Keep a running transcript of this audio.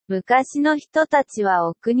昔の人たちは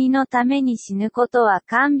お国のために死ぬことは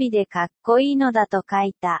甘美でかっこいいのだと書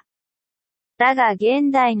いた。だが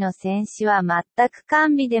現代の戦士は全く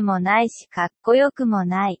甘美でもないしかっこよくも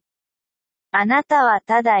ない。あなたは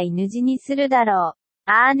ただ犬死にするだろ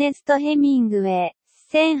う。アーネスト・ヘミングウェイ、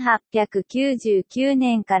1899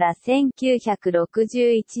年から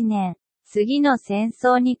1961年。次の戦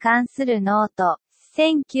争に関するノート、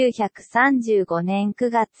1935年9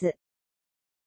月。